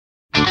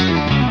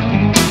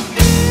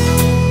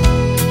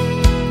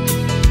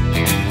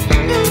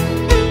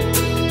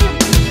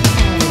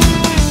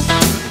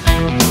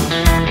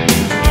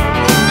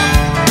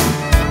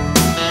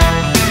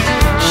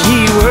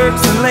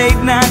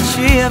night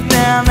shift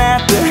down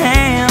at the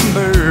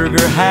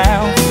hamburger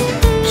house.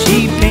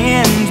 She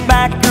pins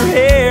back her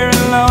hair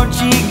and Lord,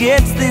 she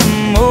gets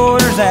them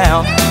orders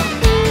out.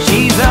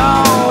 She's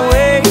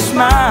always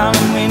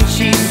smiling when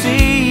she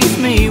sees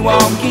me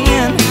walk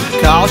in,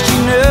 'cause she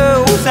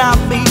knows I'll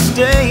be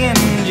staying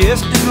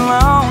just as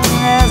long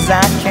as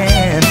I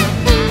can.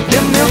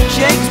 The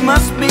milkshakes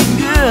must be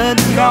good,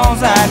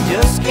 'cause I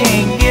just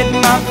can't get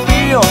my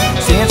fill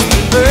since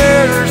the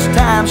first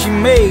time she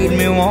made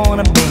me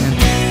wanna bend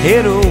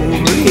head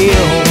over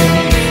heels.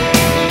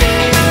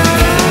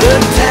 The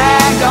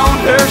tag on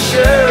her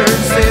shirt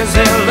says,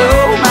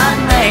 "Hello, my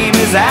name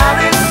is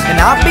Alice," and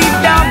I'll be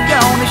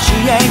doggone if she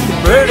ain't the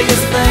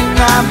prettiest thing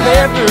I've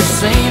ever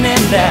seen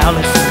in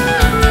Dallas.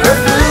 Her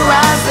blue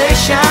eyes, they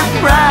shine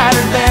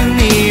brighter than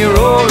the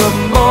Aurora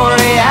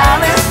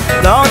Borealis.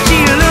 Lord, she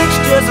looks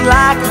just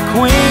like a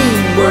queen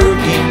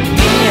working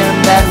in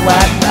that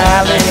white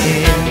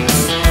palace.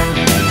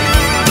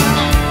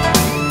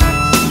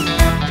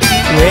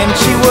 When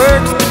she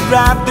works the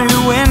drive-thru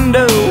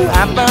window,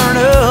 I burn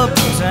up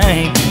the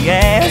tank of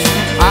gas.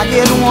 I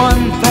get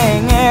one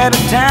thing at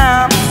a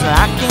time so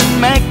I can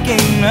make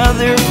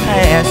another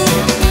pass.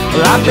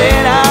 Well, I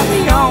bet I'm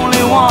the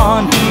only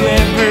one who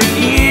ever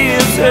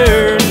gives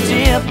her a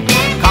tip,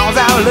 'cause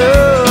I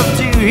love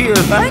to hear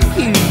thank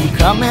you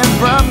coming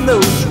from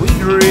those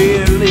sweet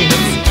red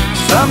lips.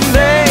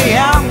 Someday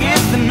I'll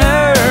get the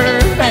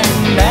nerve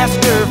and ask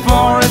her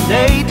for a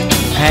date,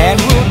 and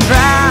we'll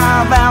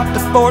drive out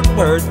to Fort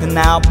Worth and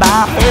I'll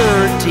buy her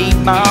a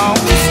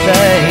T-bone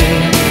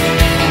steak.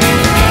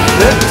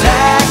 The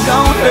tag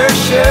on her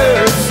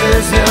shirt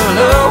says,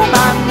 "Hello,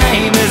 my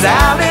name is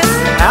Alice."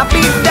 I'll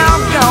be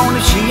doggone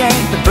if she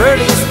ain't the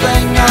prettiest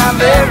thing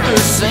I've ever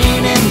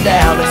seen in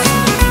Dallas.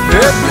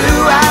 Her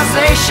blue eyes,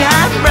 they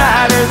shine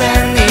brighter than